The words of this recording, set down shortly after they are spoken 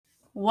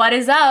What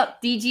is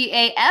up?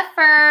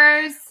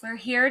 DGAFers. We're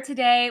here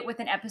today with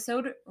an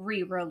episode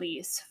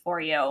re-release for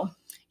you.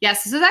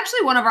 Yes, this is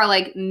actually one of our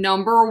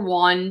number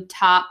one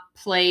top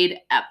played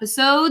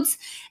episodes.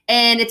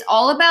 And it's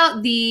all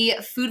about the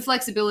food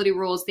flexibility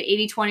rules, the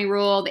 80-20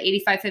 rule,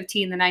 the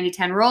 85-15, the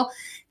 90-10 rule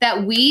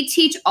that we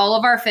teach all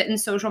of our Fit and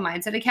Social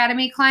Mindset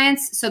Academy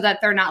clients so that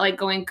they're not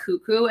going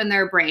cuckoo in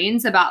their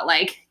brains about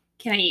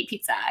can I eat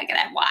pizza? Can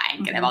I have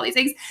wine? Can I have all these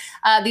things?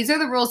 These are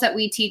the rules that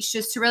we teach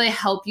just to really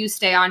help you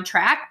stay on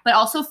track, but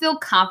also feel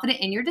confident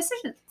in your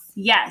decisions.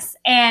 Yes.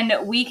 And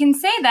we can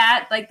say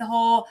that the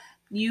whole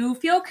you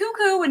feel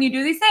cuckoo when you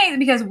do these things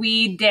because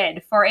we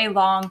did for a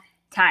long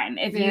time.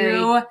 If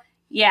you,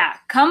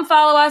 come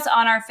follow us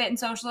on our Fit and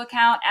Social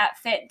account at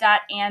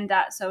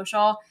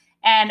fit.and.social.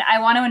 And I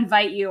want to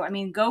invite you,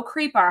 go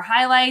creep our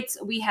highlights.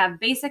 We have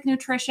basic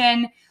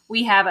nutrition.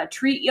 We have a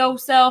treat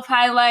yourself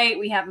highlight.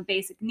 We have a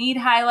basic need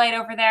highlight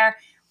over there.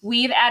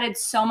 We've added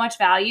so much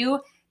value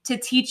to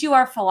teach you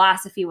our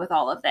philosophy with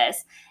all of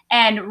this.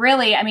 And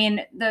really,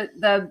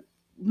 the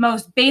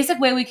most basic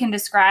way we can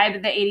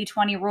describe the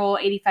 80-20 rule,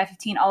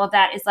 85-15, all of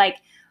that is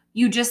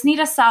you just need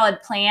a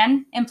solid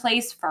plan in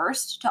place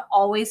first to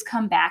always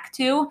come back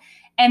to.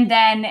 And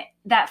then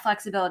that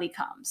flexibility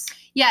comes.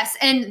 Yes.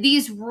 And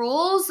these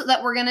rules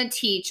that we're going to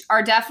teach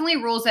are definitely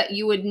rules that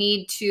you would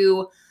need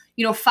to,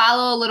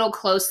 follow a little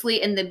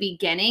closely in the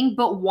beginning.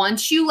 But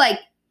once you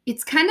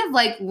it's kind of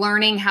like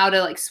learning how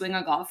to swing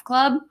a golf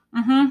club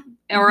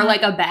or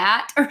a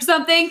bat or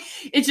something.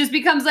 It just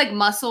becomes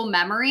muscle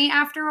memory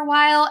after a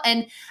while.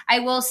 And I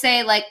will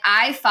say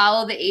I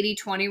follow the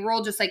 80-20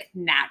 rule just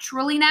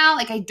naturally now.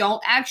 I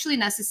don't actually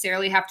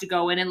necessarily have to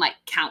go in and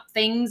count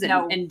things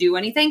and do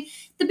anything.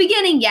 The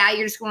beginning,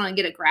 you're just going to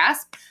get a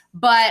grasp.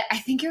 But I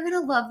think you're going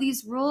to love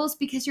these rules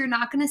because you're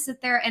not going to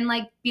sit there and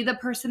be the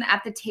person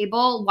at the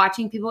table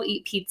watching people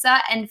eat pizza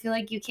and feel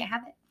like you can't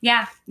have it.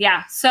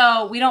 Yeah.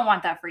 So we don't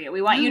want that for you.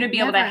 We want you to be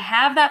able to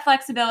have that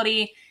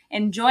flexibility,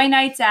 enjoy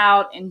nights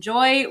out,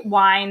 enjoy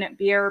wine,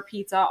 beer,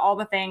 pizza, all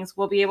the things.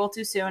 We'll be able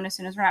to soon as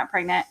we're not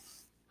pregnant.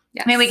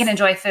 Yes. We can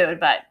enjoy food,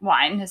 but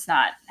wine is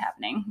not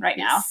happening right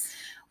now.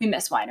 We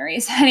miss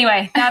wineries.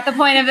 Anyway, not the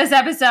point of this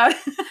episode.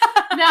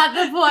 Not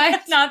the point.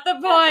 Not the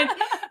point.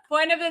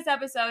 Point of this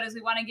episode is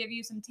we want to give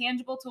you some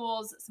tangible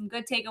tools, some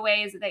good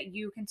takeaways that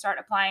you can start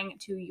applying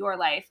to your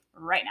life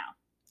right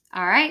now.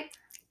 All right.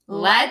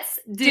 Let's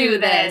do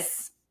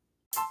this.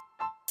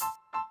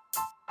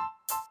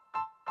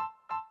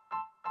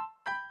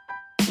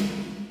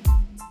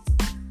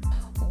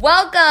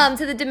 Welcome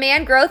to the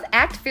Demand Growth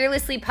Act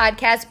Fearlessly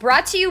podcast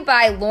brought to you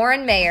by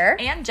Lauren Mayer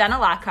and Jenna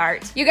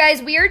Lockhart. You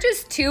guys, we are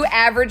just two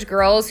average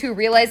girls who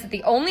realized that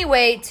the only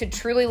way to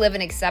truly live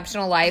an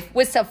exceptional life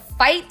was to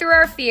fight through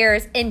our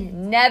fears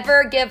and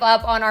never give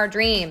up on our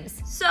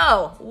dreams.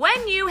 So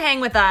when you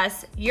hang with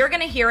us, you're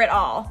going to hear it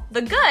all.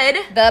 The good,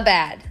 the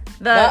bad,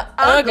 the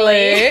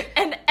ugly,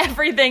 and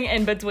everything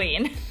in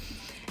between.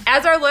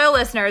 As our loyal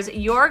listeners,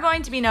 you're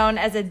going to be known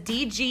as a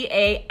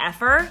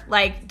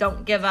DGAFer,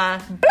 don't give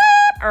a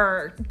bleep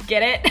or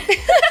get it.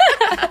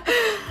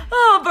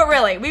 But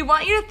really, we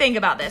want you to think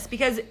about this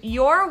because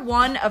you're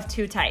one of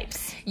two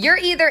types. You're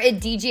either a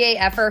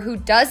DGAFer who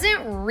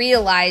doesn't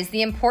realize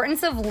the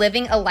importance of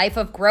living a life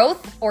of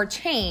growth or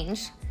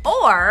change,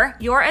 or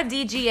you're a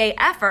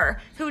DGAFer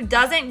who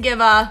doesn't give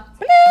a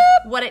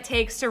bleep what it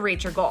takes to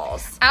reach your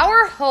goals.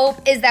 Our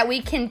hope is that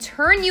we can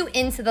turn you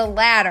into the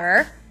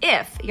latter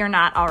if you're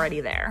not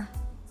already there.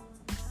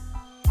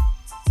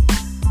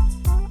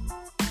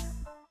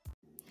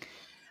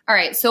 All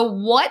right, so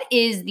what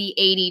is the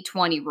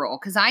 80-20 rule?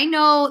 Because I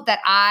know that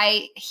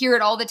I hear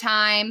it all the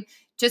time,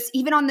 just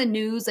even on the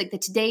news, the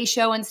Today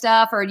Show and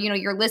stuff, or,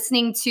 you're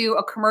listening to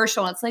a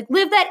commercial and it's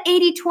live that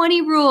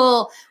 80-20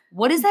 rule.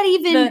 What does that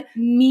even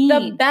mean?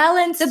 The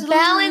balanced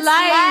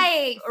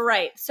life.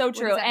 Right, so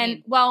true.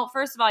 And well,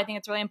 first of all, I think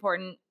it's really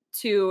important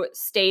to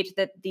state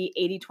that the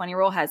 80-20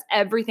 rule has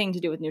everything to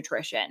do with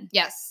nutrition.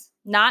 Yes.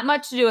 Not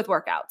much to do with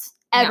workouts.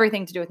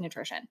 Everything to do with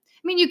nutrition.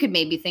 You could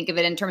maybe think of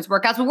it in terms of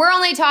workouts, but we're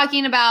only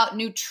talking about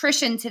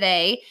nutrition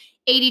today,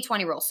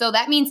 80-20 rule. So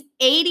that means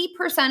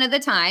 80% of the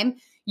time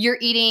you're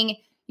eating,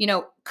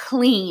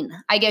 clean,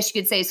 I guess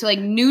you could say. So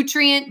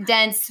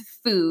nutrient-dense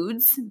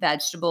foods,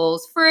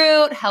 vegetables,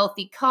 fruit,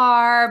 healthy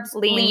carbs,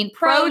 lean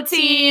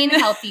protein,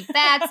 healthy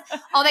fats,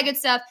 all that good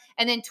stuff.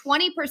 And then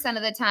 20%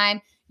 of the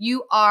time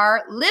you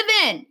are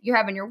living. You're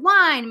having your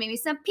wine, maybe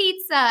some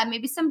pizza,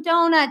 maybe some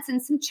donuts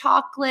and some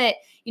chocolate.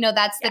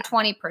 That's the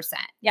 20%.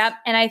 Yep.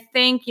 And I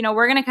think,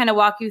 we're going to kind of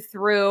walk you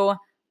through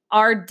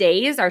our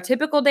days, our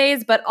typical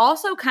days, but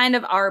also kind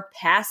of our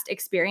past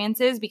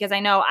experiences, because I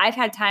know I've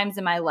had times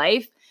in my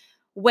life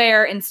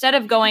where instead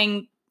of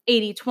going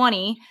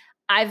 80-20,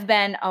 I've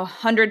been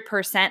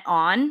 100%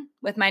 on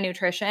with my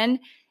nutrition.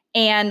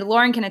 And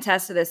Lauren can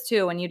attest to this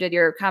too when you did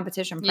your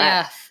competition prep.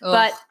 Yeah.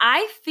 But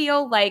I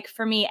feel like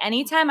for me,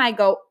 anytime I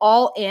go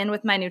all in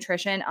with my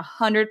nutrition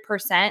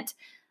 100%,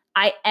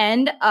 I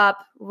end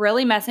up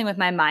really messing with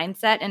my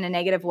mindset in a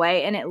negative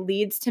way. And it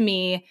leads to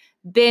me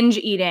binge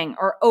eating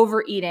or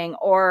overeating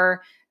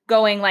or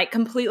going like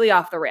completely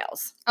off the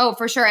rails. Oh,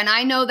 for sure. And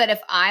I know that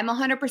if I'm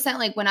 100%,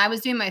 like when I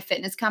was doing my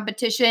fitness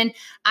competition,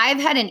 I've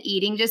had an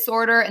eating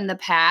disorder in the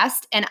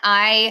past, and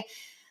I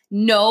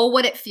know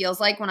what it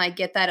feels like when I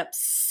get that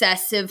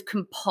obsessive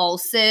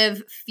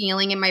compulsive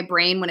feeling in my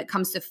brain when it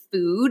comes to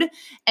food.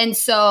 And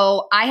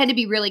so I had to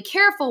be really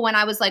careful when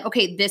I was like,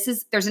 okay,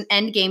 there's an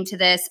end game to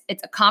this.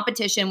 It's a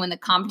competition. When the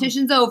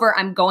competition's over,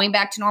 I'm going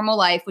back to normal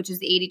life, which is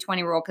the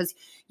 80-20 rule, because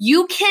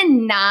you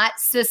cannot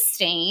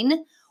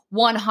sustain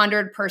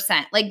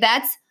 100%. Like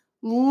that's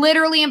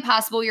literally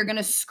impossible. You're going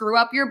to screw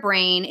up your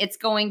brain. It's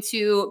going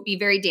to be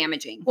very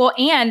damaging. Well,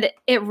 and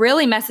it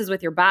really messes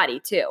with your body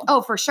too.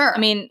 Oh, for sure.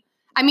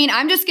 I mean,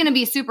 I'm just going to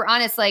be super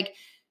honest, like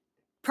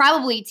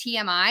probably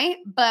TMI,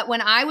 but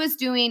when I was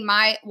doing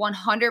my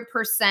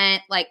 100%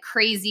 like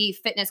crazy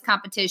fitness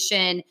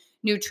competition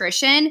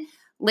nutrition,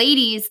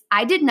 ladies,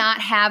 I did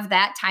not have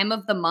that time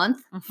of the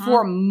month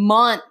for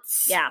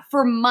months. Yeah.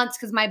 For months,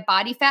 because my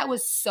body fat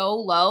was so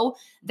low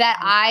that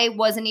I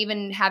wasn't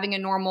even having a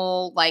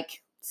normal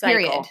like cycle.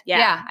 Period.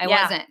 Yeah, I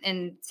wasn't.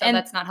 And so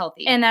that's not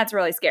healthy. And that's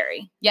really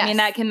scary. Yes. I mean,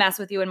 that can mess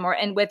with you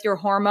and with your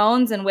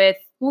hormones and with.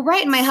 Well,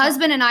 right. And my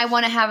husband and I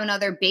want to have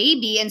another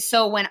baby. And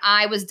so when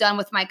I was done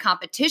with my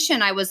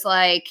competition, I was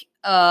like,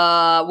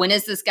 when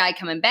is this guy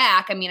coming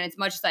back? I mean, as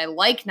much as I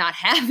like not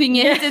having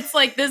it, it's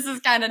like, this is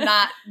kind of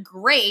not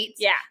great.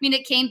 Yeah. I mean,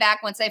 it came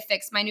back once I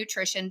fixed my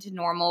nutrition to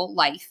normal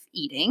life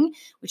eating,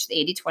 which is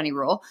the 80-20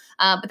 rule.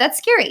 But that's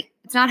scary.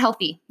 It's not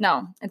healthy.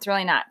 No, it's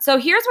really not. So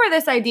here's where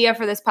this idea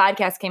for this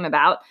podcast came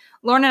about.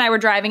 Lauren and I were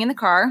driving in the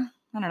car,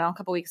 I don't know, a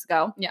couple weeks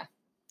ago. Yeah.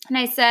 And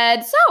I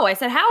said, how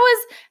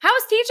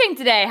was teaching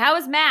today? How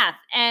was math?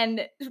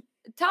 And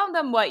tell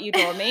them what you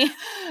told me.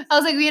 I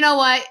was like, you know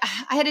what?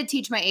 I had to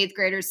teach my 8th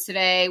graders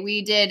today.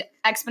 We did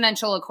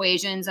exponential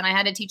equations and I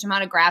had to teach them how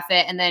to graph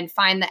it and then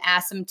find the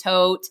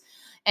asymptote.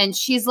 And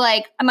she's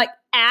like, I'm like,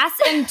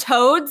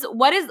 asymptotes?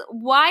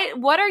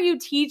 What are you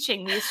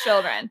teaching these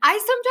children? I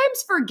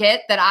sometimes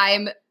forget that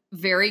I'm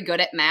very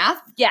good at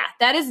math. Yeah,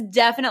 that is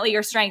definitely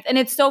your strength. And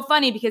it's so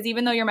funny because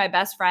even though you're my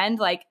best friend,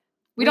 like,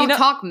 we don't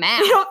talk math.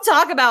 We don't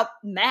talk about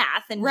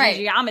math and right.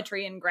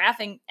 geometry and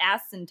graphing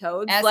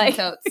asymptotes.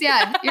 Asymptotes.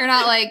 Yeah. You're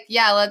not like,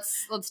 yeah,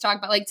 let's talk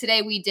about, like,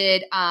 today we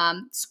did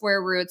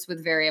square roots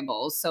with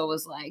variables. So it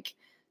was like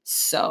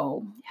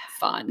so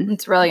fun.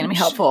 It's really going to be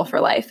helpful for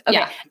life. Okay.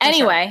 Yeah,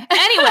 anyway.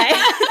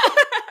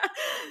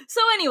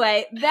 So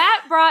anyway,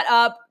 that brought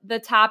up the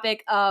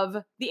topic of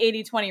the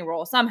 80-20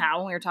 rule somehow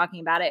when we were talking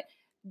about it.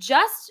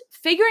 Just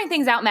figuring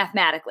things out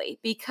mathematically,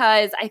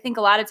 because I think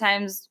a lot of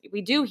times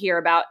we do hear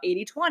about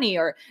 80-20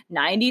 or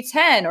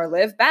 90-10 or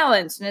live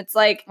balanced. And it's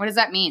like, what does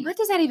that mean? What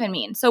does that even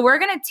mean? So we're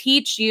going to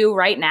teach you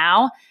right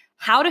now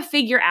how to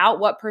figure out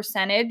what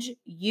percentage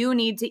you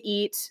need to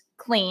eat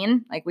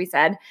clean, like we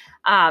said,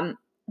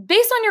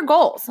 based on your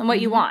goals and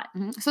what you want.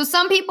 Mm-hmm. So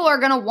some people are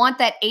going to want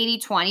that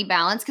 80-20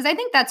 balance because I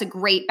think that's a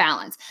great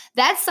balance.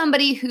 That's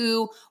somebody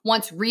who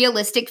wants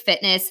realistic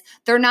fitness.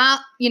 They're not,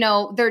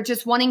 they're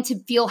just wanting to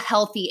feel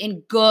healthy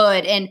and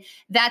good. And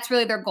that's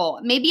really their goal.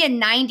 Maybe a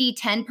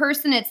 90-10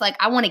 person, it's like,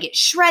 I want to get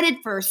shredded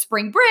for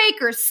spring break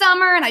or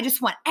summer and I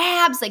just want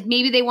abs. Like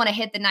maybe they want to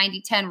hit the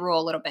 90-10 rule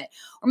a little bit.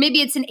 Or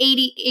maybe it's an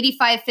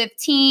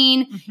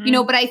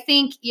 85-15, but I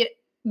think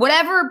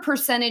whatever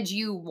percentage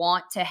you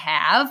want to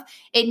have,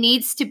 it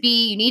needs to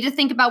be, you need to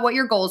think about what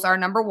your goals are.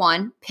 Number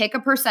one, pick a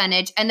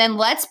percentage, and then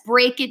let's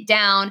break it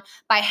down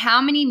by how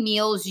many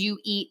meals you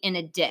eat in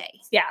a day.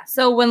 Yeah.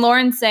 So when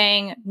Lauren's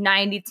saying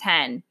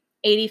 90-10,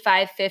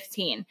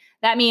 85-15,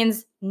 that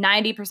means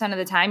 90% of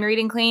the time you're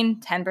eating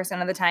clean,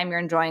 10% of the time you're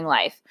enjoying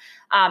life.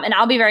 And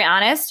I'll be very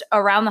honest,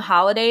 around the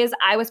holidays,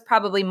 I was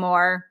probably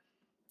more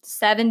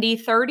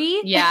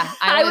 70-30. Yeah,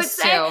 I would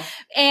say. Too.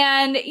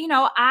 And,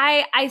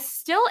 I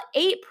still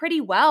ate pretty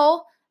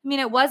well. I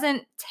mean, it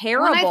wasn't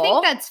terrible. Well, I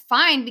think that's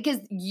fine because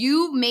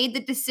you made the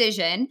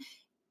decision.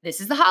 This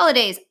is the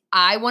holidays.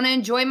 I want to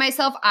enjoy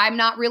myself. I'm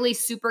not really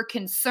super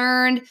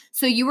concerned.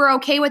 So you were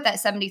okay with that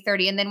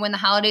 70-30. And then when the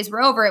holidays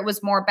were over, it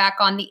was more back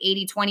on the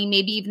 80-20,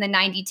 maybe even the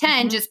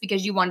 90-10, just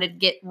because you wanted to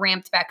get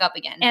ramped back up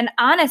again. And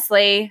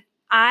honestly,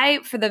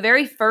 for the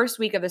very first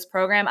week of this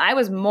program, I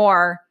was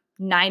more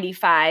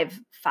 95-5.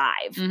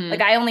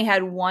 Like I only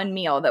had one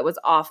meal that was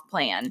off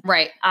plan.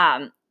 Right.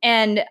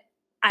 And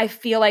I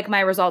feel like my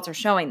results are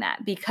showing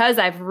that because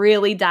I've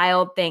really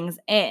dialed things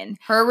in.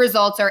 Her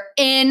results are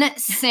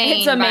insane.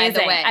 It's amazing. By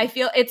the way. I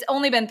feel it's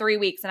only been 3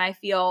 weeks and I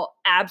feel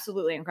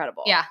absolutely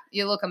incredible. Yeah.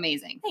 You look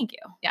amazing. Thank you.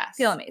 Yeah.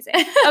 Feel amazing.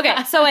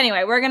 Okay. So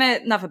anyway,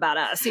 enough about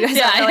us. You guys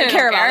don't really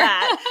care about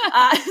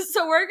that.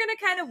 So we're going to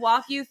kind of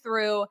walk you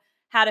through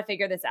how to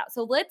figure this out.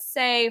 So let's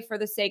say for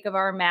the sake of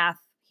our math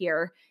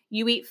here,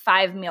 you eat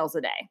 5 meals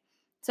a day.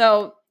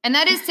 And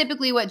that is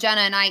typically what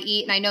Jenna and I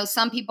eat. And I know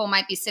some people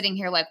might be sitting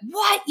here like,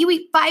 what? You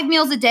eat 5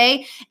 meals a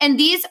day? And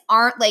these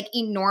aren't like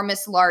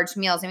enormous large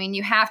meals. I mean,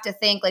 you have to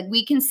think like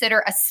we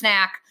consider a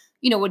snack,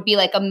 would be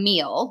like a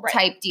meal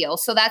type deal.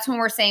 So that's when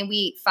we're saying we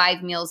eat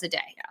 5 meals a day.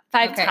 Yeah.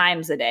 5 Okay.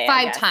 times a day. I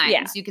 5 guess. times.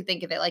 Yeah. You could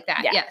think of it like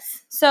that. Yeah.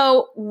 Yes.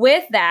 So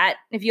with that,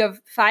 if you have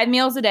 5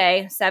 meals a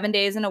day, 7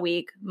 days in a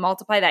week,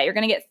 multiply that, you're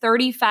going to get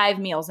 35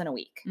 meals in a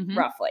week, Mhm.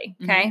 roughly.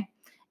 Okay.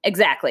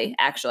 Exactly.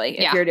 Actually,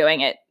 if Yeah. you're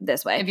doing it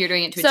this way. If you're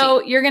doing it to a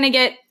So T. you're going to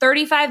get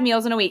 35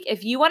 meals in a week.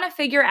 If you want to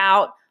figure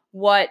out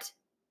what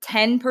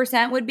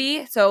 10% would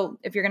be, so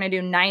if you're going to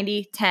do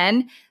 90,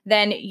 10,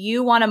 then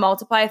you want to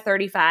multiply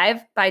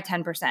 35 by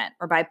 10%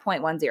 or by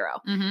 0.10.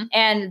 Mhm.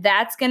 And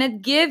that's going to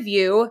give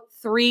you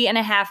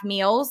 3.5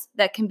 meals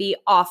that can be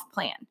off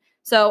plan.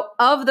 So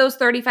of those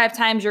 35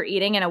 times you're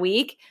eating in a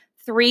week,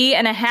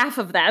 3.5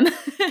 of them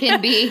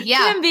Can be, yeah.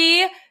 can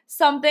be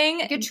something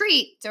Like a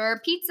treat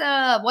or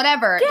pizza,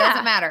 whatever. It Yeah.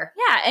 doesn't matter.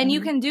 Yeah, and you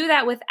Mhm. can do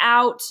that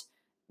without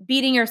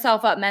beating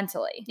yourself up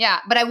mentally. Yeah.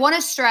 But I want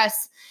to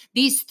stress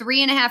these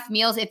 3.5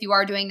 meals, if you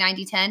are doing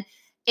 90-10,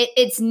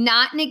 it's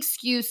not an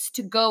excuse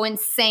to go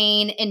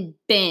insane and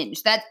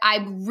binge. That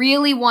I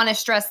really want to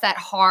stress that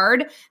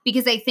hard,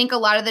 because I think a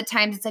lot of the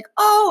times it's like,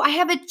 oh, I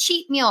have a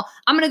cheat meal.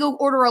 I'm going to go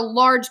order a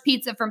large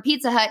pizza from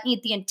Pizza Hut and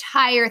eat the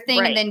entire thing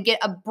Right. and then get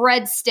a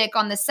breadstick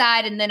on the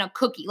side and then a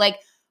cookie. Like,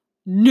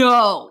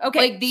 no.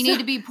 Okay, Like, they need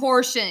to be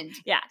portioned.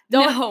 Yeah.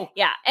 No.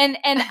 Yeah. And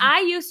I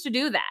used to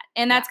do that.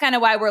 And that's kind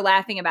of why we're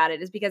laughing about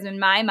it, is because in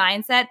my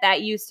mindset, that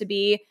used to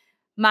be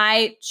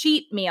my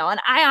cheat meal. And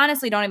I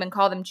honestly don't even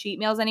call them cheat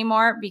meals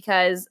anymore,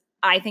 because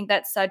I think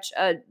that's such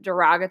a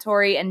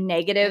derogatory and It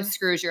negative.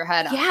 screws your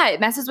head up. Yeah, it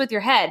messes with your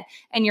head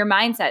and your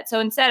mindset. So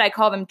instead, I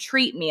call them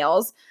treat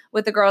meals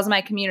with the girls in my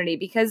community,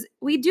 because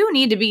we do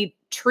need to be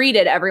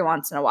treated every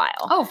once in a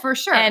while. Oh, for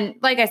sure. And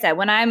like I said,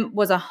 when I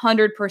was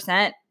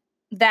 100%,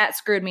 that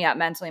screwed me up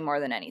mentally more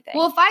than anything.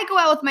 Well, if I go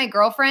out with my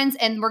girlfriends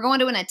and we're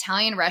going to an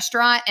Italian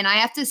restaurant and I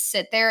have to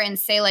sit there and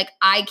say, like,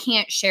 I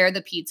can't share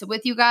the pizza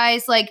with you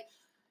guys, like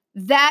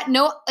that,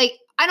 no, like,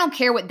 I don't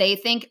care what they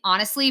think,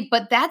 honestly,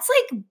 but that's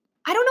like,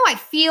 I don't know. I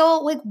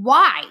feel like,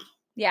 why?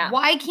 yeah.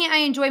 Why can't I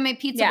enjoy my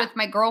pizza Yeah. with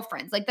my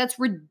girlfriends? Like, that's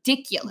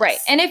ridiculous. Right.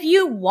 And if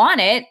you want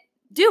it,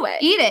 do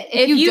it. Eat it.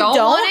 If If you you don't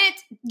don't, want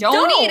it,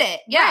 don't don't. eat it.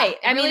 Yeah. Right. It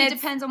I mean, really it's-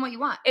 depends on what you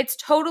want. It's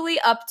totally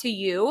up to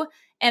you.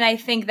 And I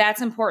think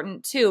that's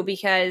important too,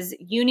 because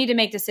you need to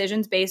make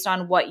decisions based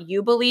on what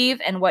you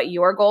believe and what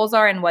your goals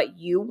are and what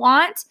you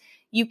want.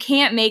 You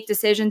can't make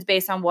decisions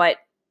based on what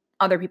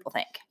other people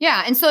think.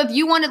 Yeah. And so if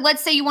you wanted,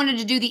 let's say you wanted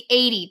to do the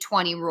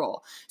 80-20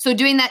 rule. So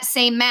doing that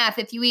same math,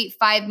 if you eat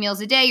 5 meals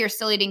a day, you're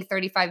still eating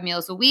 35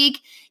 meals a week.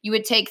 You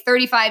would take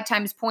 35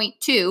 times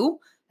 0.2.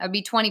 That would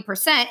be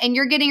 20%. And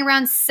you're getting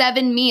around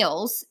 7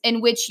 meals in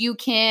which you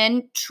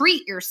can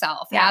treat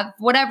yourself, Yeah. have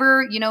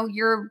whatever,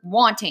 you're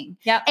wanting.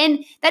 Yep.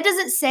 And that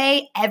doesn't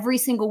say every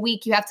single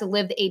week you have to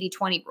live the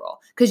 80-20 rule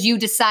because you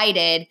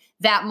decided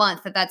that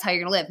month that that's how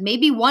you're going to live.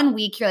 Maybe one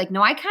week you're like,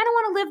 no, I kind of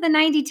want to live the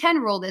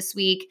 90-10 rule this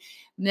week.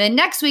 The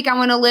next week I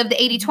want to live the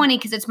 80-20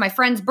 because it's my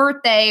friend's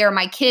birthday or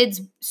my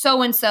kid's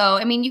so-and-so.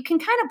 I mean, you can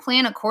kind of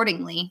plan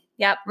accordingly.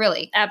 Yep.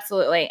 Really.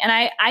 Absolutely. And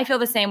I feel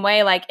the same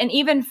way. Like, and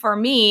even for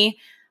me,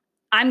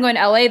 I'm going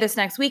to LA this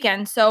next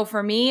weekend. So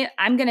for me,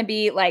 I'm going to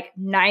be like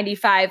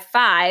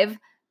 95-5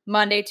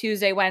 Monday,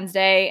 Tuesday,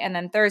 Wednesday. And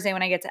then Thursday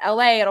when I get to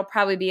LA, it'll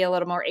probably be a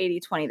little more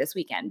 80-20 this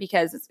weekend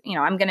because,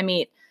 I'm going to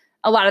meet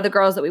a lot of the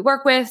girls that we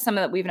work with, some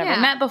that we've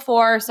never met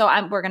before. So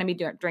we're going to be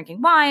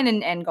drinking wine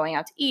and going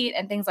out to eat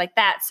and things like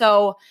that.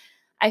 So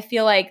I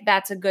feel like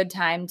that's a good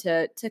time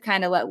to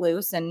kind of let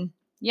loose. And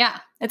yeah,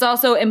 it's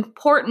also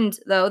important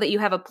though that you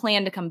have a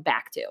plan to come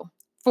back to.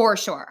 For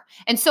sure.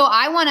 And so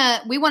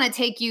we want to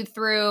take you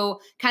through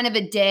kind of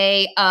a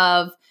day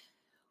of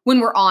when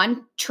we're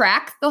on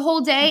track the whole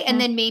day. And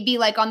then maybe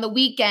like on the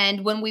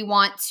weekend when we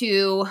want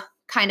to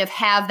kind of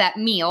have that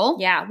meal.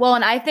 Yeah. Well,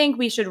 and I think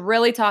we should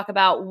really talk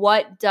about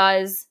what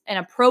does an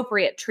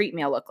appropriate treat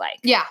meal look like.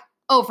 Yeah.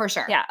 Oh, for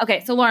sure. Yeah.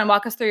 Okay. So Lauren,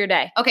 walk us through your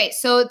day. Okay.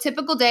 So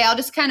typical day, I'll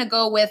just kind of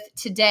go with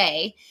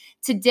today.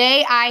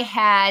 Today I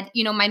had,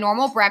 my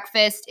normal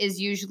breakfast is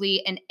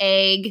usually an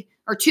egg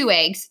or 2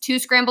 eggs, 2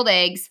 scrambled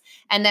eggs.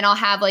 And then I'll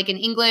have like an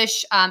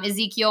English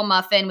Ezekiel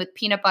muffin with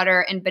peanut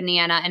butter and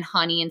banana and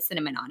honey and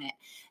cinnamon on it.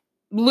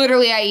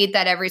 Literally, I eat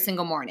that every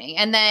single morning.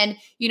 And then,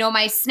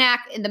 my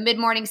snack, the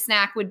mid-morning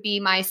snack would be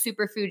my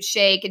superfood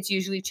shake. It's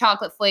usually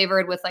chocolate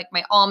flavored with like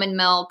my almond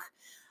milk.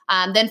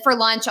 Then for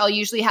lunch, I'll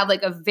usually have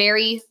like a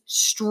very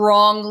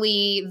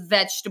strongly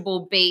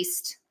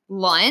vegetable-based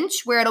lunch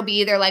where it'll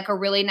be either like a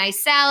really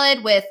nice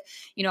salad with,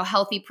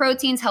 healthy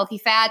proteins, healthy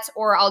fats,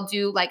 or I'll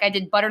do like I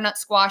did butternut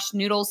squash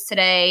noodles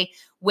today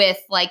with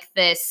like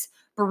this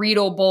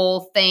burrito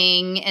bowl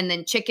thing and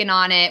then chicken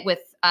on it with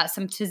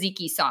some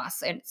tzatziki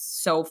sauce. And it's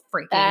so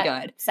freaking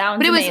good. Sounds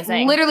amazing. But it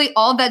was literally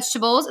all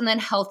vegetables and then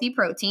healthy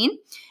protein.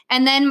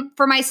 And then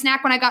for my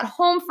snack, when I got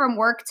home from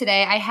work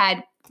today, I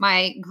had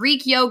my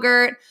Greek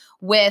yogurt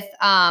with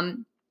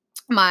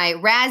my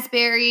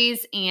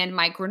raspberries and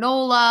my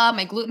granola,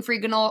 my gluten-free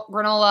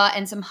granola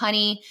and some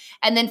honey.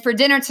 And then for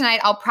dinner tonight,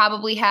 I'll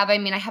probably have, I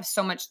have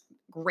so much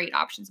great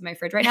options in my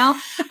fridge right now.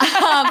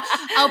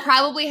 I'll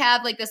probably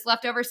have like this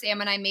leftover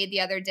salmon I made the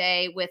other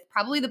day with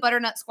probably the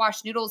butternut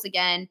squash noodles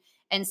again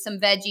and some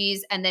veggies.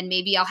 And then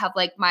maybe I'll have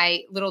like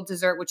my little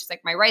dessert, which is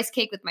like my rice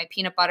cake with my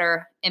peanut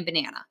butter and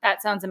banana.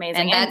 That sounds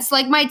amazing. And that's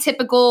like my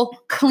typical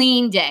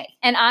clean day.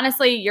 And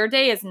honestly, your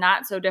day is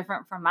not so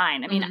different from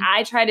mine. I mean,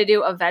 I try to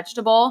do a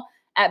vegetable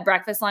at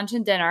breakfast, lunch,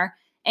 and dinner.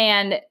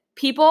 And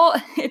people,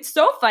 it's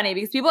so funny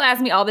because people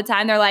ask me all the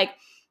time, they're like,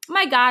 oh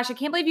my gosh, I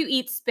can't believe you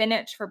eat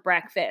spinach for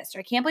breakfast. Or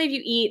I can't believe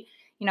you eat,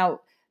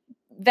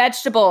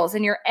 vegetables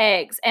and your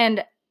eggs.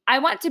 And I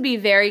want to be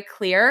very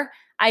clear.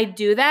 I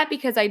do that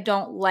because I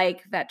don't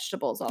like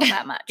vegetables all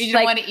that much. You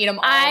don't want to eat them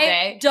all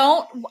day.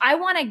 I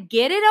want to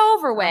get it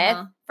over with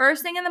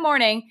first thing in the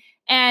morning.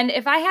 And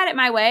if I had it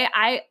my way,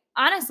 I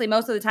honestly,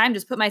 most of the time,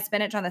 just put my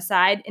spinach on the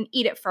side and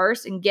eat it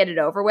first and get it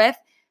over with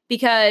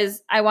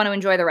because I want to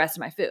enjoy the rest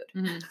of my food.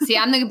 See,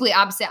 I'm the complete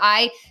opposite.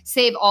 I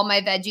save all my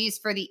veggies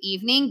for the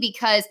evening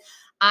because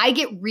I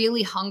get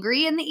really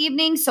hungry in the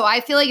evening. So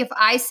I feel like if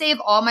I save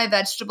all my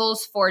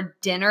vegetables for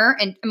dinner,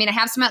 and I mean, I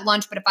have some at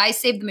lunch, but if I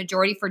save the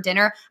majority for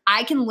dinner,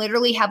 I can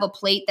literally have a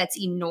plate that's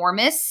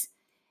enormous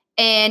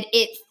and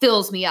it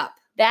fills me up.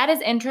 That is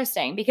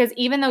interesting because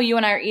even though you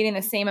and I are eating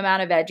the same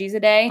amount of veggies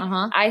a day,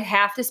 I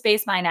have to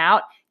space mine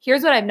out.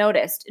 Here's what I've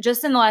noticed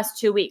just in the last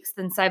 2 weeks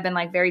since I've been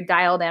like very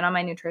dialed in on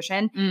my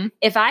nutrition.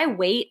 If I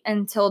wait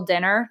until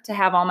dinner to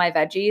have all my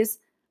veggies,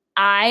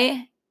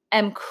 I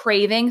am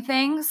craving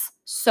things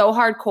so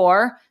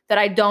hardcore that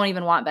I don't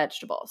even want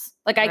vegetables.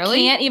 Like I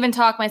can't even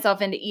talk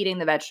myself into eating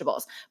the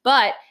vegetables.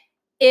 But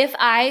if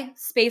I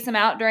space them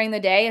out during the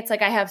day, it's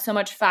like I have so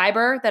much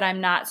fiber that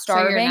I'm not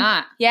starving. So you're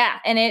not. Yeah.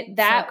 And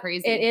so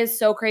crazy. It is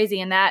so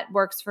crazy. And that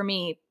works for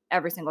me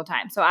every single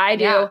time. So I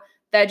do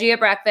veggie at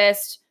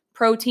breakfast,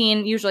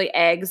 protein, usually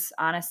eggs,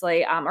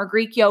 honestly, or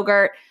Greek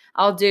yogurt.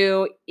 I'll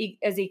do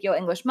Ezekiel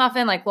English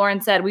muffin. Like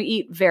Lauren said, we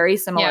eat very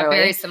similarly.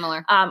 Yeah, very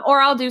similar. Or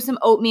I'll do some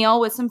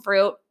oatmeal with some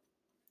fruit.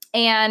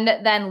 And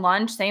then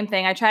lunch, same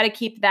thing. I try to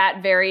keep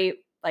that very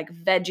like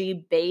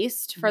veggie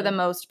based for the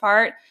most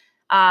part.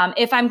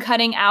 If I'm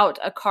cutting out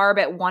a carb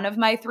at one of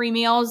my 3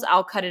 meals,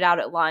 I'll cut it out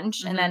at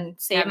lunch and then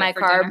save my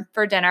carb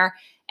for dinner.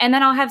 And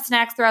then I'll have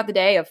snacks throughout the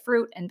day of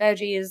fruit and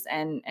veggies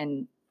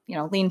and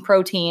lean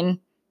protein.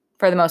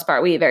 For the most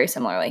part, we eat very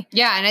similarly.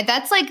 Yeah. And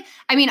that's like,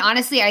 I mean,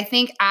 honestly, I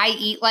think I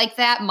eat like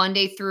that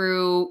Monday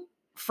through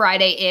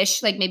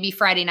Friday-ish, like maybe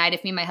Friday night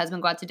if me and my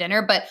husband go out to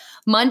dinner. But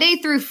Monday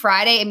through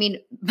Friday, I mean,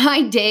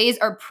 my days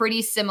are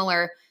pretty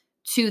similar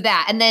to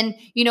that. And then,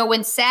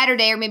 when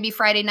Saturday or maybe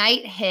Friday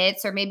night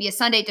hits or maybe a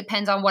Sunday, it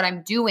depends on what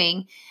I'm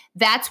doing.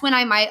 That's when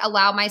I might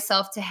allow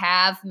myself to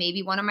have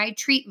maybe one of my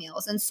treat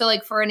meals. And so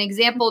like for an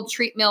example,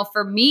 treat meal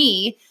for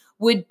me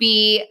would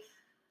be,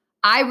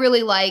 I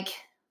really like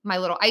my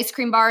little ice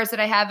cream bars that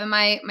I have in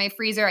my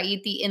freezer. I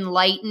eat the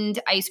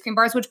Enlightened ice cream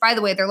bars, which by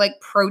the way, they're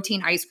like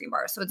protein ice cream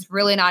bars. So it's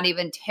really not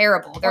even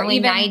terrible. They're only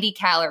 90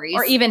 calories.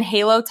 Or even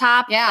Halo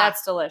Top. Yeah.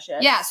 That's delicious.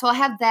 Yeah. So I'll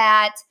have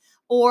that.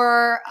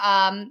 Or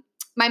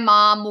my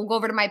mom, we'll go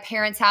over to my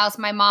parents' house.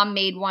 My mom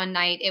made one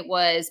night. It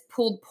was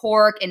pulled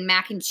pork and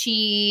mac and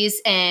cheese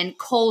and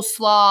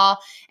coleslaw.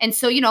 And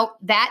so,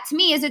 that to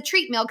me is a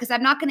treat meal because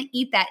I'm not going to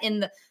eat that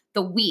in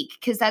the week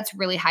because that's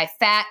really high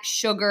fat,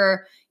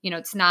 sugar.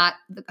 It's not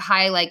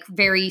high, like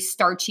very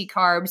starchy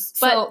carbs.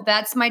 So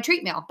that's my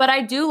treat meal. But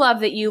I do love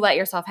that you let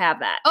yourself have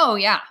that. Oh,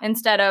 yeah.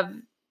 Instead of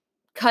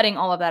cutting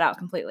all of that out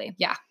completely.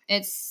 Yeah.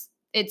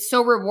 It's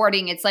so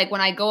rewarding. It's like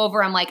when I go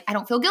over, I'm like, I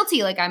don't feel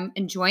guilty. Like I'm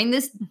enjoying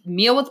this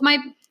meal with my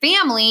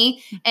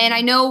family. And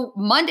I know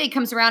Monday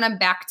comes around, I'm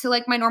back to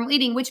like my normal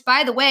eating, which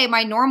by the way,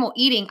 my normal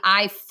eating,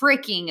 I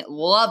freaking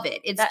love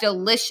it. It's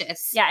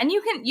delicious. Yeah. And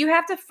you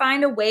have to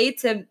find a way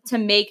to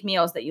make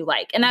meals that you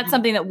like. And that's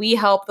something that we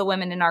help the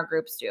women in our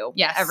groups do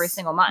every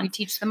single month. We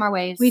teach them our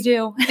ways. We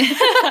do.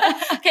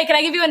 Okay. Can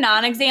I give you a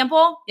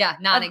non-example? Yeah.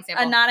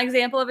 Non-example. A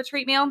non-example of a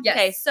treat meal? Yes.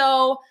 Okay.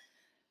 So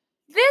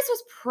this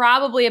was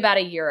probably about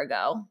a year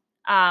ago.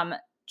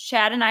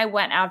 Chad and I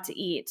went out to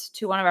eat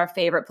to one of our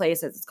favorite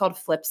places. It's called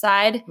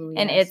Flipside. Ooh, yes.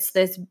 And it's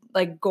this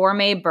like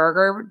gourmet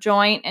burger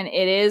joint. And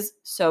it is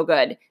so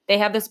good. They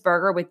have this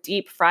burger with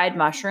deep fried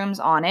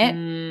mushrooms on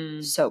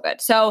it. So good.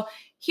 So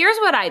here's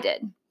what I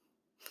did.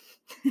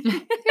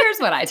 Here's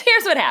what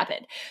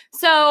happened.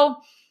 So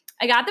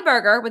I got the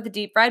burger with the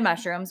deep fried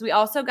mushrooms. We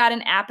also got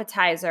an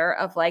appetizer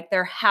of like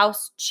their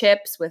house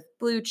chips with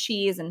blue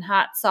cheese and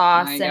hot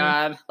sauce. Oh my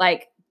God.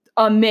 Like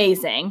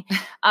amazing.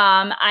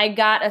 I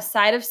got a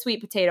side of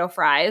sweet potato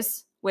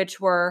fries, which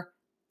were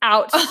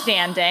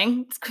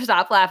outstanding.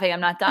 Stop laughing.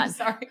 I'm not done. I'm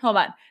sorry. Hold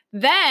on.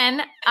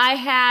 Then I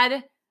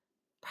had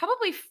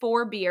probably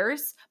 4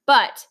 beers,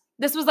 but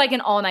this was like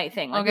an all night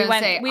thing. Like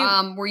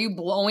were you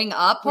blowing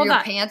up? Were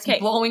your pants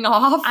blowing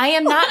off? I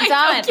am not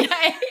done.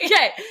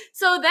 Okay.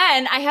 So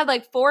then I had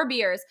like 4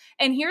 beers.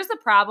 And here's the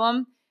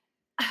problem.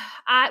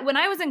 When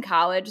I was in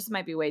college, this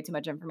might be way too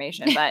much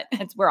information, but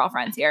we're all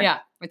friends here. Yeah,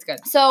 it's good.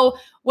 So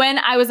when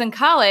I was in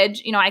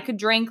college, I could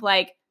drink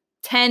like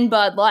 10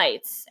 Bud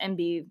Lights and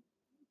be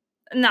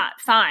not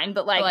fine,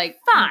 but like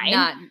fine.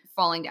 Not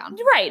falling down.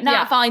 Right.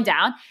 Not falling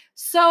down.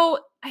 So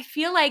I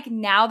feel like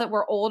now that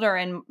we're older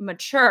and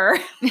mature,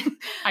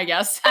 I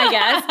guess,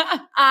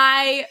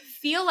 I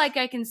feel like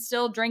I can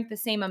still drink the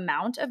same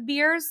amount of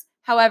beers.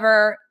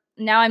 However,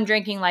 now I'm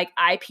drinking like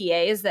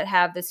IPAs that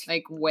have this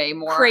like way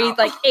more crazy,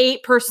 like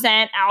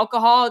 8%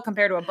 alcohol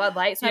compared to a Bud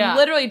Light. So I'm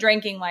literally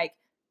drinking like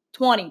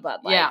 20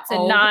 Bud Lights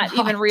and not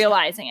even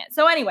realizing it.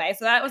 So anyway,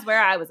 so that was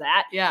where I was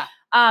at. Yeah.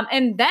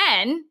 And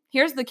then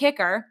here's the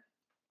kicker.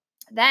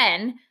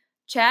 Then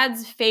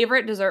Chad's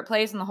favorite dessert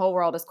place in the whole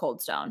world is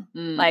Cold Stone.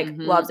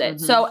 Loves it.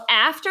 So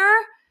after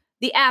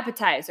the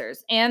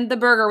appetizers and the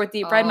burger with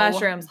deep fried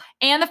mushrooms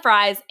and the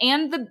fries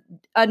and the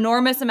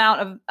enormous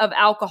amount of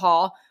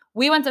alcohol,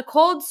 we went to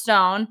Cold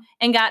Stone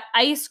and got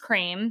ice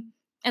cream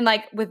and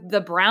like with the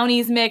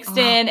brownies mixed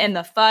in and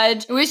the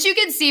fudge. I wish you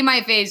could see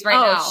my face right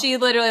now. She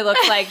literally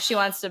looks like she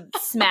wants to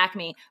smack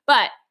me.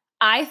 But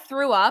I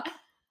threw up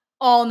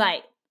all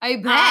night. I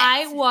bet.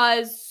 I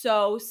was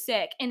so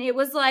sick. And it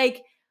was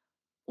like,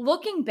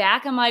 looking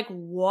back, I'm like,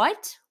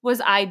 what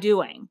was I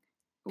doing?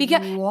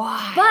 Because,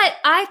 why? But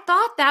I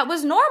thought that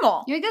was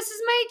normal. You're like, this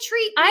is my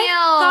treat meal.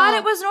 I thought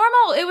it was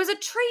normal. It was a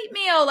treat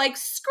meal. Like,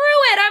 screw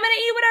it. I'm going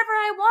to eat whatever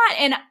I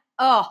want. And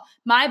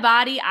my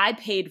body, I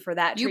paid for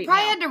that treat meal. You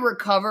probably had to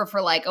recover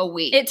for like a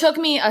week. It took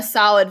me a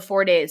solid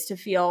 4 days to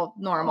feel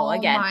normal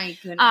again. Oh my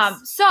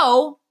goodness.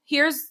 So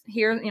here's,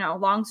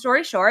 long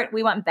story short,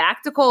 we went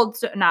back to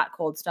not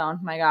Cold Stone.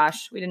 My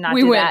gosh, we did not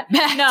do that. We went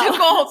back to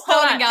Cold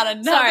Stone and got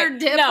another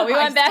dip. No, we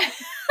went back.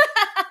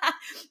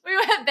 We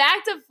went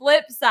back to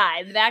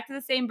Flipside, back to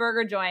the same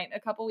burger joint a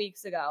couple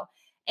weeks ago.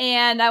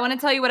 And I want to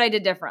tell you what I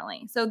did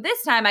differently. So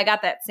this time I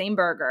got that same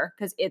burger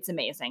because it's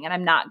amazing. And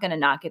I'm not going to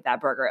not get that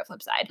burger at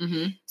Flipside.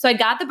 Mm-hmm. So I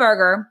got the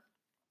burger,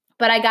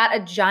 but I got a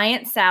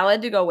giant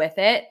salad to go with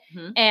it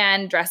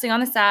and dressing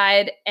on the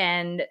side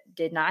and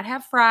did not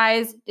have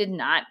fries, did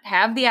not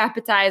have the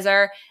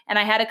appetizer. And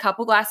I had a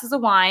couple glasses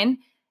of wine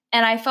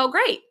and I felt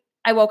great.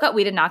 I woke up.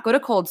 We did not go to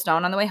Cold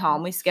Stone on the way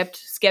home. We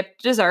skipped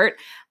dessert.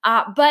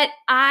 But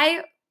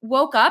I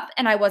woke up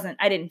and I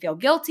didn't feel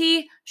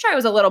guilty. Sure, I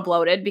was a little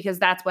bloated because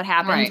that's what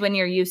happens when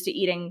you're used to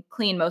eating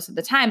clean most of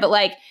the time. But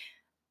like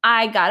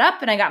I got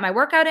up and I got my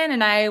workout in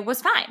and I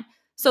was fine.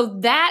 So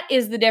that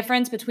is the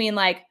difference between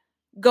like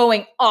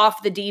going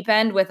off the deep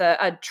end with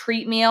a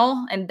treat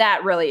meal. And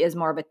that really is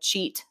more of a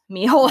cheat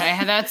meal.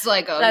 Right, that's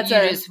like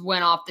just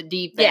went off the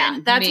deep end. Yeah,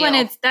 that's meal.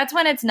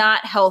 when it's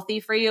not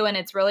healthy for you and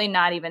it's really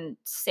not even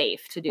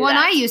safe to do that. Well, and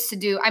I used to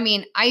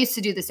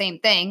do the same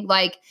thing.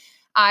 Like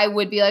I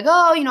would be like,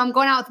 I'm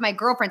going out with my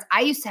girlfriends.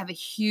 I used to have a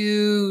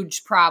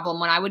huge problem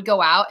when I would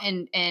go out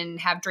and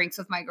have drinks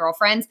with my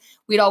girlfriends.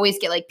 We'd always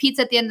get like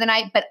pizza at the end of the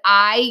night, but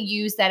I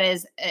use that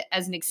as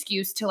an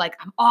excuse to like,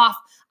 I'm off.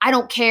 I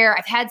don't care.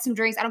 I've had some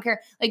drinks. I don't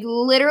care. Like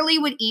literally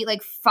would eat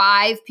like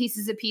 5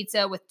 pieces of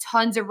pizza with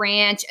tons of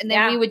ranch. And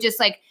then we would just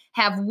like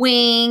have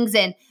wings.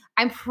 And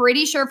I'm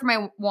pretty sure for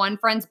my one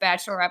friend's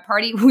bachelorette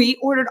party, we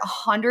ordered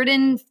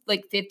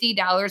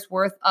 $150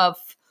 worth of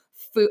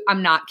food.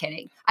 I'm not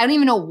kidding. I don't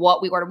even know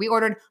what we ordered. We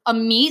ordered a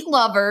Meat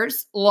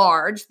Lovers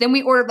large. Then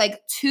we ordered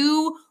like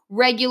 2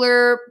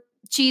 regular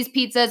cheese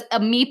pizzas, a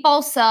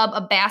meatball sub,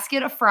 a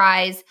basket of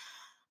fries.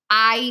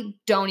 I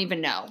don't even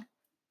know.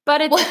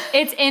 But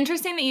it's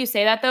interesting that you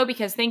say that though,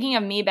 because thinking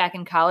of me back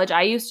in college,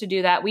 I used to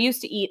do that. We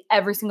used to eat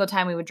every single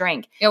time we would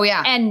drink. Oh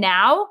yeah. And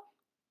now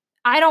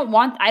I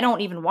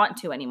don't even want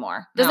to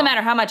anymore. Doesn't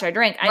matter how much I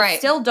drink. I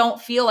still don't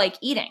feel like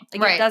eating.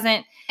 Like it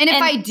doesn't. And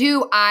if I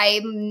do,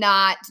 I'm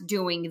not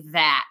doing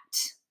that.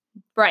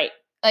 Right.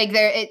 Like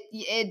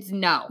it's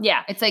no.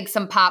 Yeah. It's like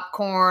some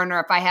popcorn, or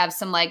if I have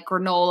some like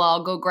granola,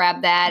 I'll go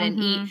grab that and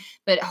eat.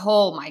 But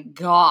oh my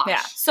gosh.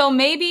 Yeah. So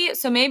maybe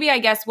I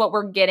guess what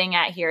we're getting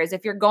at here is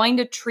if you're going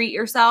to treat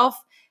yourself,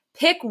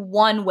 pick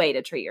one way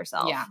to treat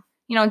yourself. Yeah.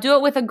 Do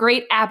it with a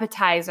great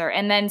appetizer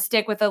and then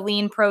stick with a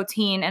lean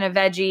protein and a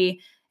veggie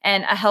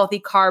and a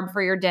healthy carb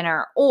for your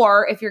dinner.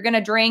 Or if you're going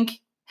to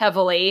drink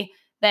heavily,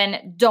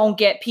 then don't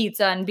get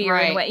pizza and beer.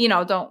 And you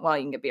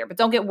can get beer, but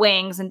don't get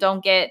wings and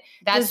don't get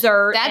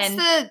dessert. That's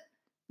the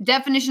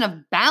definition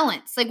of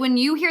balance. Like when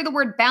you hear the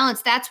word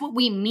balance, that's what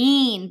we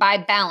mean by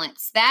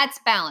balance. That's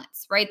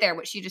balance right there,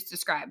 what she just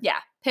described. Yeah.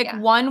 Pick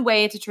one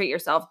way to treat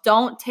yourself.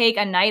 Don't take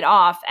a night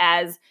off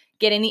as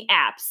getting the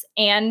apps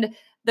and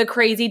the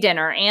crazy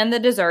dinner and the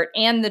dessert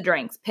and the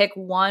drinks. Pick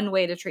one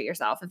way to treat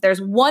yourself. If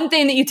there's one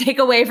thing that you take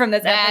away from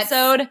this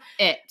episode,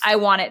 I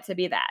want it to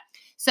be that.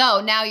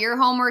 So now your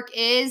homework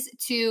is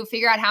to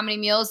figure out how many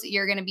meals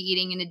you're going to be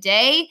eating in a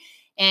day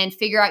and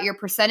figure out your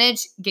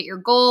percentage, get your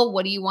goal.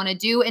 What do you want to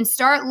do? And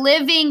start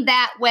living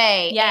that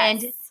way.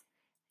 Yes. And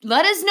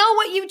let us know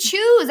what you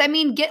choose. I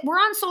mean, we're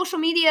on social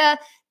media.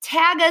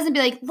 Tag us and be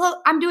like, look,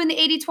 I'm doing the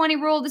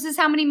 80-20 rule. This is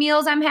how many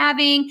meals I'm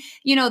having.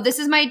 This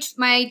is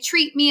my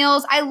treat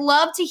meals. I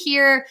love to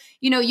hear,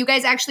 you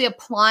guys actually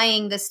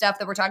applying the stuff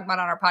that we're talking about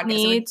on our podcast.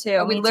 Me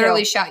too. We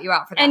literally shout you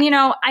out for that.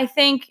 And, I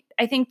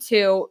think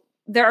too,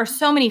 there are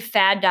so many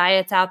fad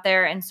diets out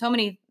there and so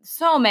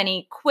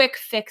many quick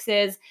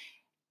fixes.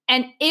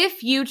 And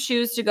if you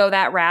choose to go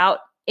that route,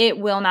 it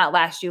will not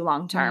last you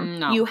long term.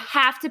 No. You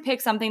have to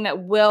pick something that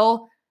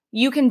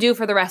you can do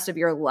for the rest of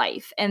your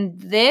life. And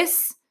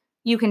this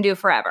you can do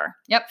forever.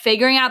 Yep.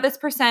 Figuring out this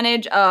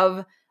percentage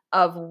of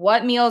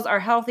what meals are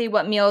healthy,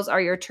 what meals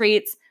are your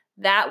treats,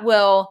 that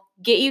will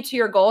get you to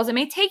your goals. It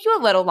may take you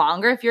a little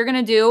longer if you're going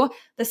to do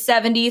the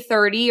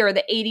 70-30 or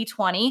the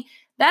 80-20.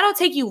 That'll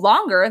take you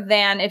longer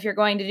than if you're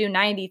going to do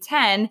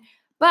 90-10.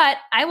 But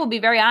I will be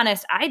very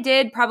honest, I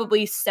did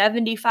probably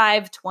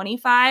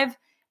 75-25,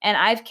 and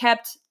I've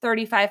kept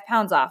 35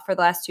 pounds off for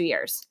the last 2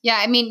 years. Yeah,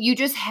 I mean, you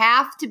just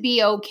have to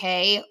be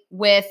okay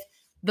with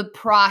the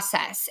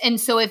process. And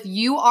so if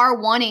you are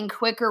wanting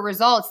quicker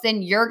results,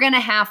 then you're going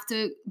to have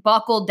to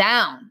buckle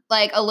down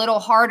like a little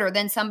harder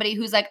than somebody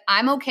who's like,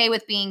 I'm okay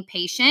with being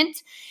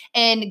patient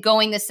and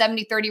going the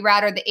 70-30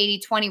 route or the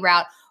 80-20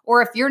 route.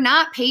 Or if you're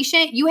not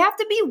patient, you have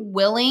to be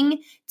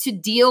willing to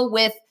deal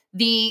with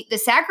the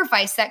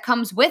sacrifice that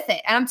comes with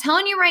it. And I'm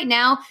telling you right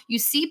now, you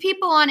see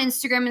people on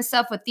Instagram and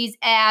stuff with these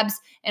abs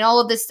and all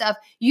of this stuff.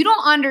 You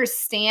don't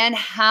understand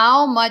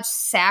how much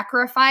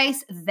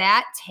sacrifice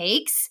that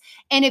takes.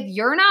 And if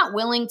you're not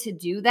willing to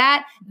do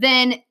that,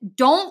 then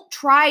don't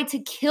try to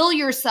kill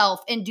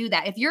yourself and do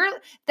that.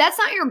 That's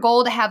not your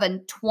goal to have a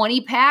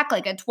 20 pack,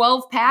 like a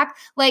 12 pack,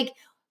 like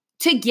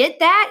to get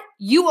that,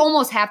 you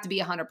almost have to be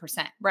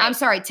 100%. Right. I'm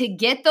sorry. To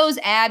get those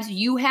abs,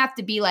 you have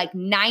to be like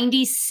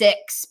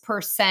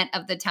 96%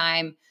 of the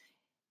time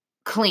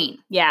clean.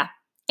 Yeah.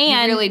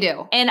 And you really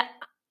do. And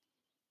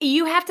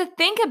you have to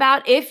think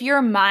about if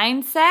your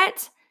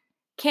mindset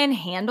can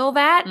handle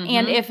that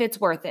and if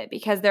it's worth it,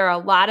 because there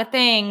are a lot of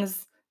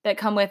things that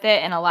come with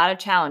it and a lot of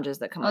challenges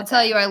that come with it. I'll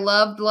tell you, I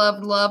loved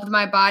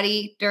my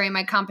body during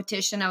my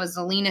competition. I was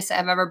the leanest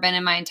I've ever been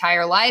in my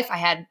entire life. I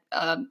had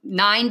a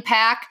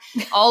 9-pack,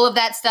 all of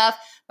that stuff.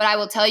 But I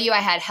will tell you, I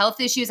had health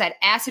issues. I had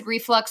acid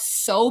reflux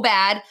so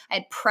bad. I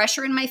had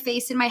pressure in my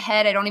face and my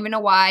head. I don't even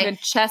know why. You had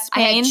chest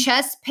pain? I had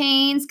chest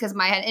pains because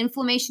I had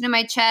inflammation in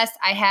my chest.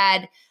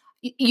 I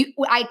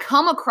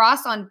come across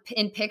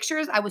in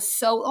pictures, I was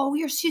so,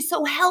 she's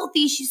so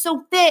healthy. She's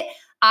so fit.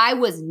 I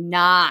was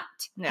not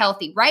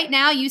healthy. Right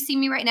now, you see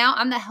me right now,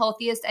 I'm the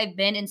healthiest I've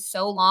been in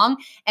so long,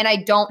 and I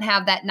don't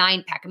have that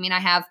 9-pack. I mean,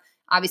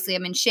 obviously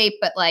I'm in shape,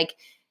 but like,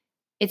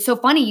 it's so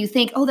funny. You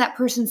think, that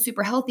person's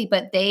super healthy,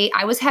 but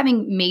I was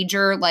having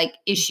major like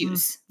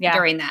issues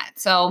during that.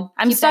 So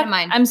keep that in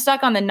mind. I'm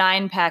stuck on the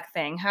 9-pack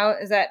thing. How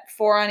is that?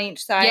 4 on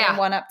each side and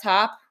 1 up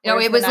top? No,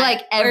 it was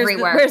like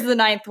everywhere. Where's the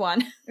 9th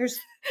one?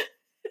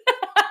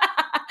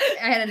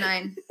 I had a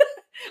 9.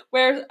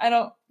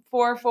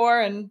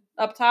 4 and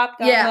up top,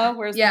 down low?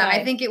 Where's the 9?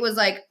 I think it was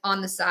like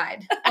on the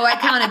side. I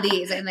counted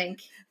these, I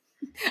think.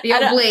 The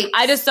obliques.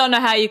 I just don't know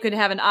how you could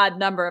have an odd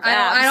number of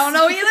abs. I don't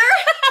know either.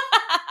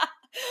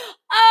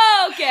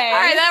 Okay. All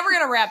right, then we're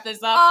gonna wrap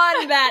this up.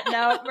 On that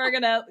note, we're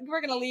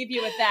gonna leave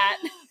you with that.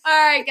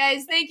 All right,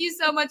 guys. Thank you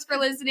so much for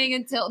listening.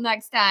 Until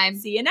next time.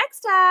 See you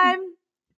next time.